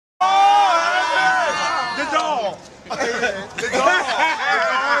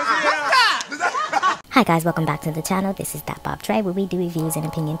Hi guys, welcome back to the channel. This is ThatBarbDre, where we do reviews and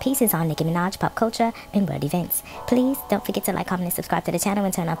opinion pieces on Nicki Minaj, pop culture, and world events. Please don't forget to like, comment, and subscribe to the channel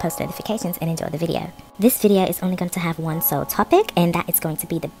and turn on post notifications and enjoy the video. This video is only going to have one sole topic, and that is going to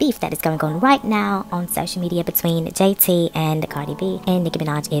be the beef that is going on right now on social media between JT and Cardi B, and Nicki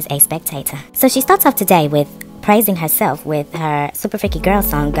Minaj is a spectator. So she starts off today with praising herself with her Super Freaky Girl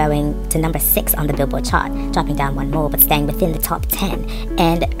song going to number 6 on the Billboard chart, dropping down one more but staying within the top 10.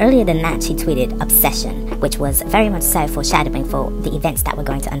 And earlier than that, she tweeted Obsession, which was very much so foreshadowing for the events that were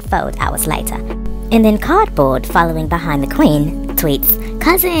going to unfold hours later. And then Cardboard, following behind the Queen, tweets,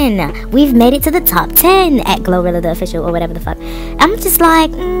 "Cousin, we've made it to the top 10 at Glorilla the Official," or whatever the fuck. I'm just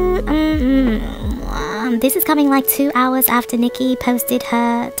like, this is coming like 2 hours after Nicki posted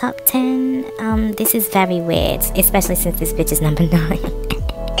her top 10. This is very weird, especially since this bitch is number 9.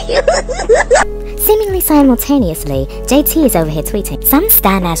 Seemingly simultaneously, JT is over here tweeting. Some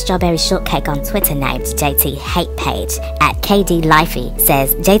stan-ass strawberry shortcake on Twitter named JT Hate Page at KD Lifey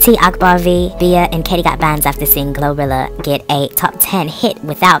says, JT Akbar V, Bia, and Katie got bans after seeing Glorilla get a top 10 hit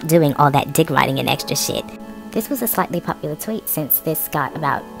without doing all that dick riding and extra shit. This was a slightly popular tweet since this got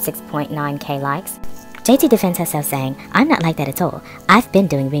about 6.9k likes. JT defends herself saying, "I'm not like that at all. I've been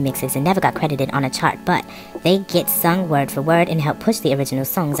doing remixes and never got credited on a chart, but they get sung word for word and help push the original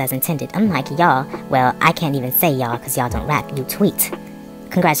songs as intended. Unlike y'all, well, I can't even say y'all because y'all don't rap, you tweet.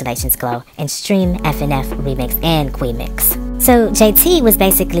 Congratulations, Glow, and stream FNF remix and Queen mix." So JT was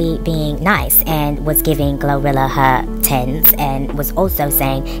basically being nice and was giving Glorilla her 10s and was also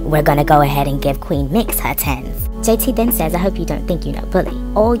saying, "We're gonna go ahead and give Queen Mix her 10s. JT then says, "I hope you don't think you know bully.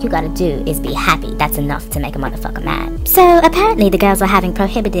 All you gotta do is be happy. That's enough to make a motherfucker mad." So apparently the girls were having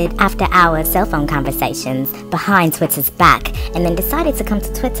prohibited after-hour cell phone conversations behind Twitter's back, and then decided to come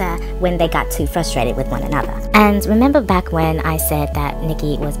to Twitter when they got too frustrated with one another. And remember back when I said that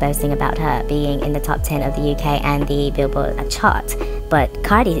Nicki was boasting about her being in the top 10 of the UK and the Billboard chart, but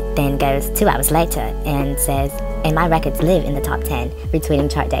Cardi then goes 2 hours later and says, "And my records live in the top 10, retweeting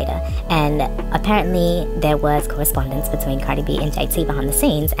chart data." And apparently there was correspondence between Cardi B and JT behind the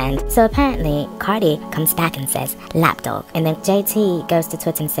scenes, and so apparently Cardi comes back and says lapdog, and then JT goes to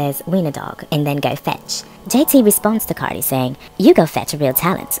Twitter and says wiener dog, and then go fetch. JT responds to Cardi saying, "You go fetch a real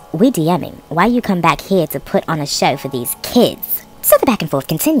talent. We DMing. Why you come back here to put on a show for these kids?" So the back and forth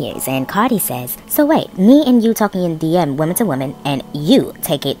continues, and Cardi says, "So wait, me and you talking in DM woman to woman, and you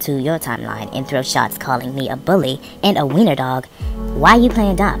take it to your timeline and throw shots calling me a bully and a wiener dog. Why you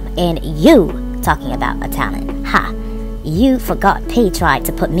playing dumb? And you talking about a talent. Ha! You forgot P tried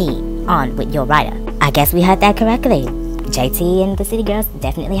to put me on with your writer." I guess we heard that correctly. JT and the City Girls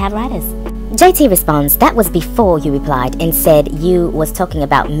definitely have writers. JT responds, "That was before you replied and said you was talking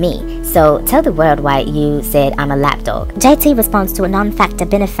about me. So tell the world why you said I'm a lapdog." JT responds to a non-factor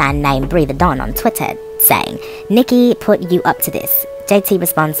benefan named Breathe the Dawn on Twitter saying, "Nicki put you up to this." JT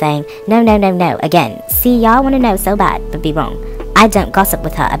responds saying, No, again, see y'all want to know so bad, but be wrong. I don't gossip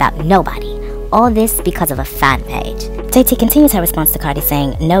with her about nobody. All this because of a fan page." JT continues her response to Cardi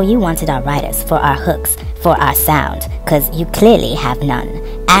saying, "No, you wanted our writers for our hooks, for our sound, cause you clearly have none.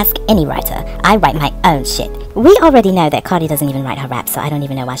 Ask any writer. I write my own shit." We already know that Cardi doesn't even write her rap, so I don't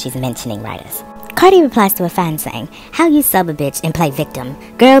even know why she's mentioning writers. Cardi replies to a fan saying, "How you sub a bitch and play victim?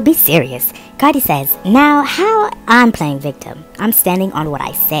 Girl, be serious." Cardi says, "Now, how I'm playing victim? I'm standing on what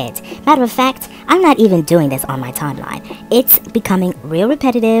I said. Matter of fact, I'm not even doing this on my timeline. It's becoming real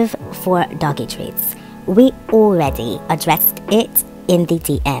repetitive for doggy treats. We already addressed it in the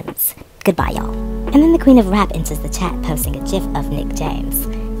DMs. Goodbye, y'all." And then the Queen of Rap enters the chat posting a gif of Nick James.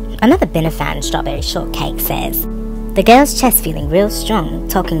 Another Benefan Strawberry Shortcake says, "The girls' chest feeling real strong,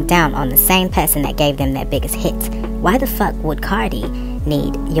 talking down on the same person that gave them their biggest hit. Why the fuck would Cardi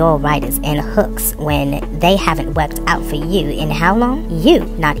need your writers and hooks when they haven't worked out for you in how long? You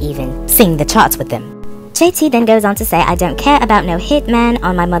not even sing the charts with them." JT then goes on to say, "I don't care about no hit man.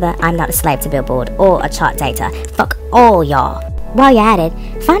 On my mother, I'm not a slave to Billboard or a chart data. Fuck all y'all." While you're at it,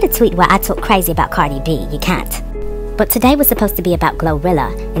 find a tweet where I talk crazy about Cardi B. You can't. But today was supposed to be about Glorilla.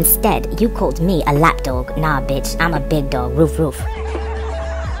 Instead, you called me a lapdog. Nah, bitch, I'm a big dog. Roof, roof.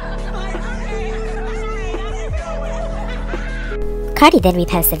 Cardi then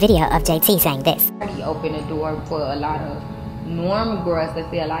reposts a video of JT saying this. Cardi opened the door for a lot of normal girls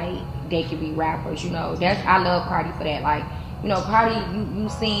that feel like they could be rappers, you know. I love Cardi for that. Like, you know, Cardi, you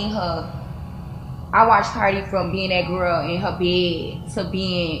seen her. I watched Cardi from being that girl in her bed to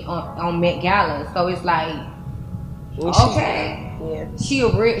being on Met Gala. So it's like, okay, yeah, she a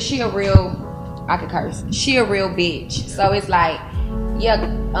real, I could curse. She a real bitch. So it's like,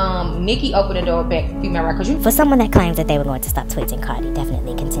 yeah, Nicki opened the door back for female records. For someone that claims that they were going to stop tweeting, Cardi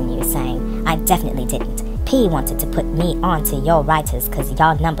definitely continues saying, I definitely didn't. P wanted to put me on to your writers because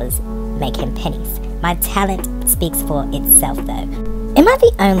y'all numbers make him pennies. My talent speaks for itself though. Am I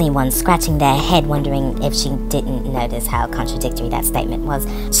the only one scratching their head wondering if she didn't notice how contradictory that statement was?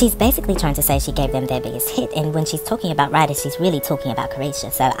 She's basically trying to say she gave them their biggest hit, and when she's talking about writers, she's really talking about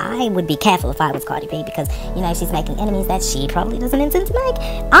Carisha. So I would be careful if I was Cardi B, because, you know, she's making enemies that she probably doesn't intend to make.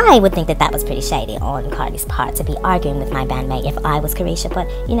 I would think that that was pretty shady on Cardi's part to be arguing with my bandmate if I was Carisha, but,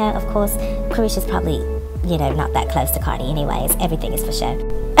 you know, of course, Carisha's probably, you know, not that close to Cardi anyways. Everything is for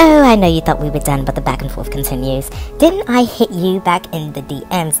show. Oh, I know you thought we were done, but the back and forth continues. Didn't I hit you back in the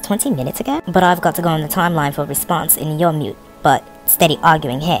DMs 20 minutes ago? But I've got to go on the timeline for response in your mute, but steady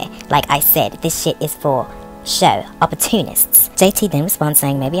arguing here. Like I said, this shit is for show. Opportunists. JT then responds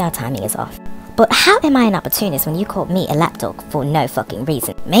saying maybe our timing is off. But how am I an opportunist when you called me a lapdog for no fucking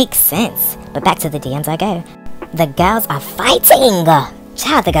reason? Makes sense. But back to the DMs I go. The girls are fighting!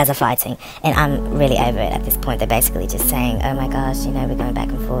 Child, the guys are fighting, and I'm really over it at this point. They're basically just saying, oh my gosh, you know, we're going back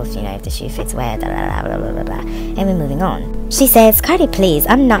and forth, you know, if the shoe fits where, blah, blah, blah, blah, blah, blah, and we're moving on. She says, Cardi, please,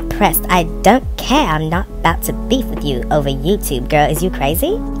 I'm not pressed. I don't care. I'm not about to beef with you over YouTube, girl. Is you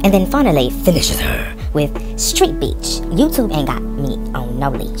crazy? And then finally finishes her with Street Beach. YouTube ain't got me on no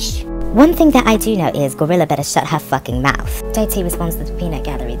leash. One thing that I do know is Gorilla better shut her fucking mouth. JT responds to the peanut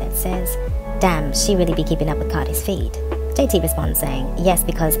gallery that says, damn, she really be keeping up with Cardi's feed. JT responds saying, yes,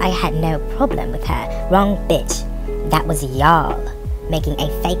 because I had no problem with her. Wrong bitch. That was y'all making a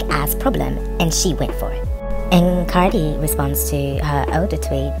fake ass problem, and she went for it. And Cardi responds to her older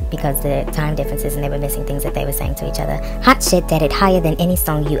tweet because the time differences and they were missing things that they were saying to each other. Hot shit that it higher than any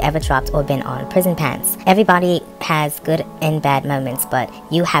song you ever dropped or been on. Prison Pants. Everybody has good and bad moments, but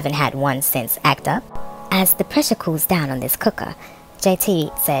you haven't had one since Act Up. As the pressure cools down on this cooker,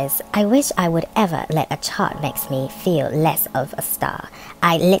 JT says, I wish I would ever let a chart makes me feel less of a star.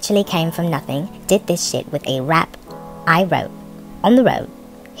 I literally came from nothing, did this shit with a rap I wrote, on the road,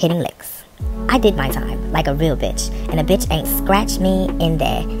 hitting licks. I did my time, like a real bitch, and a bitch ain't scratch me in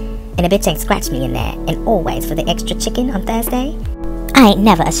there, and always for the extra chicken on Thursday. I ain't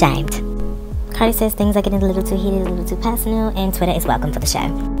never ashamed. Cardi says things are getting a little too heated, a little too personal, and Twitter is welcome for the show.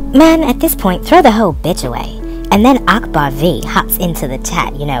 Man, at this point, throw the whole bitch away. And then ThatBarbDre hops into the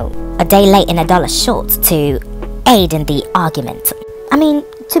chat, you know, a day late and $1 short to aid in the argument. I mean,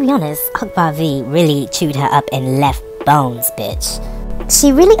 to be honest, ThatBarbDre really chewed her up and left bones, bitch.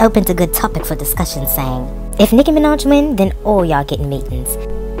 She really opened a good topic for discussion saying, if Nicki Minaj win, then all y'all getting meetings.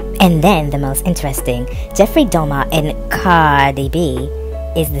 And then the most interesting, Jeffrey Dahmer and Cardi B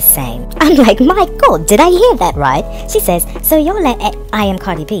is the same. I'm like, my god, did I hear that right? She says, so y'all let I Am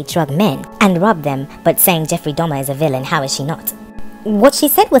Cardi B drug men and rob them, but saying Jeffrey Dahmer is a villain, how is she not? What she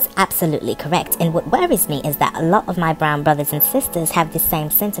said was absolutely correct, and what worries me is that a lot of my brown brothers and sisters have the same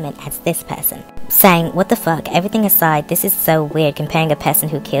sentiment as this person. Saying, what the fuck, everything aside, this is so weird comparing a person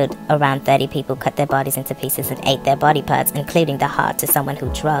who killed around 30 people, cut their bodies into pieces and ate their body parts, including the heart, to someone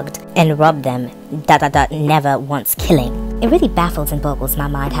who drugged and robbed them, never once killing. It really baffles and boggles my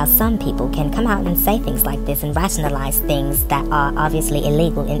mind how some people can come out and say things like this and rationalize things that are obviously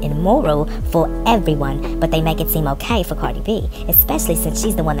illegal and immoral for everyone, but they make it seem okay for Cardi B, especially since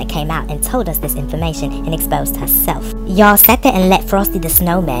she's the one that came out and told us this information and exposed herself. Y'all sat there and let Frosty the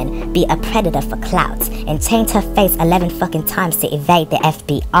Snowman be a predator for clout and change her face 11 fucking times to evade the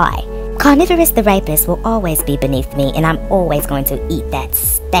FBI. Carnivorous the rapist will always be beneath me, and I'm always going to eat that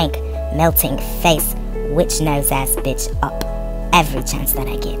stank, melting face, witch nose ass bitch up every chance that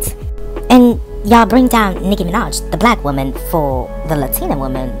I get. And y'all bring down Nicki Minaj, the black woman, for the Latina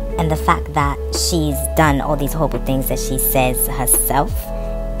woman, and the fact that she's done all these horrible things that she says herself,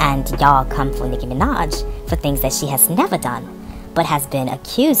 and y'all come for Nicki Minaj for things that she has never done, but has been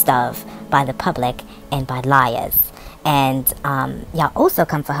accused of by the public and by liars. And y'all also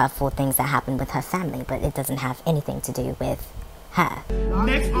come for her for things that happened with her family, but it doesn't have anything to do with her.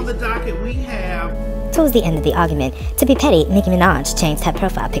 Next on the docket we have... Towards the end of the argument, to be petty, Nicki Minaj changed her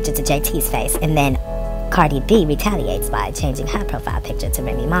profile picture to JT's face, and then Cardi B retaliates by changing her profile picture to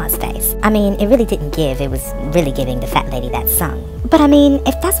Remy Ma's face. I mean, it really didn't give, it was really giving the fat lady that sung. But I mean,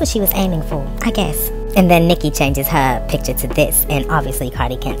 if that's what she was aiming for, I guess. And then Nicki changes her picture to this, and obviously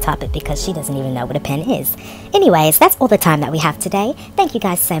Cardi can't top it because she doesn't even know what a pen is. Anyways, that's all the time that we have today. Thank you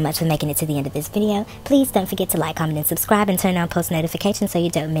guys so much for making it to the end of this video. Please don't forget to like, comment, and subscribe, and turn on post notifications so you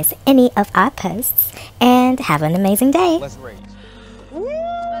don't miss any of our posts. And have an amazing day. Let's raise. Woo!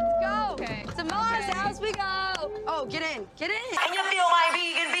 Let's go. Okay. To Mars house we go. Oh, get in. Get in. Can you feel my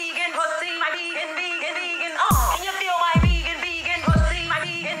vegan pussy? My vegan, oh. Can you feel my vegan pussy?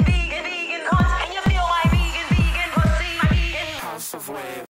 massive wave.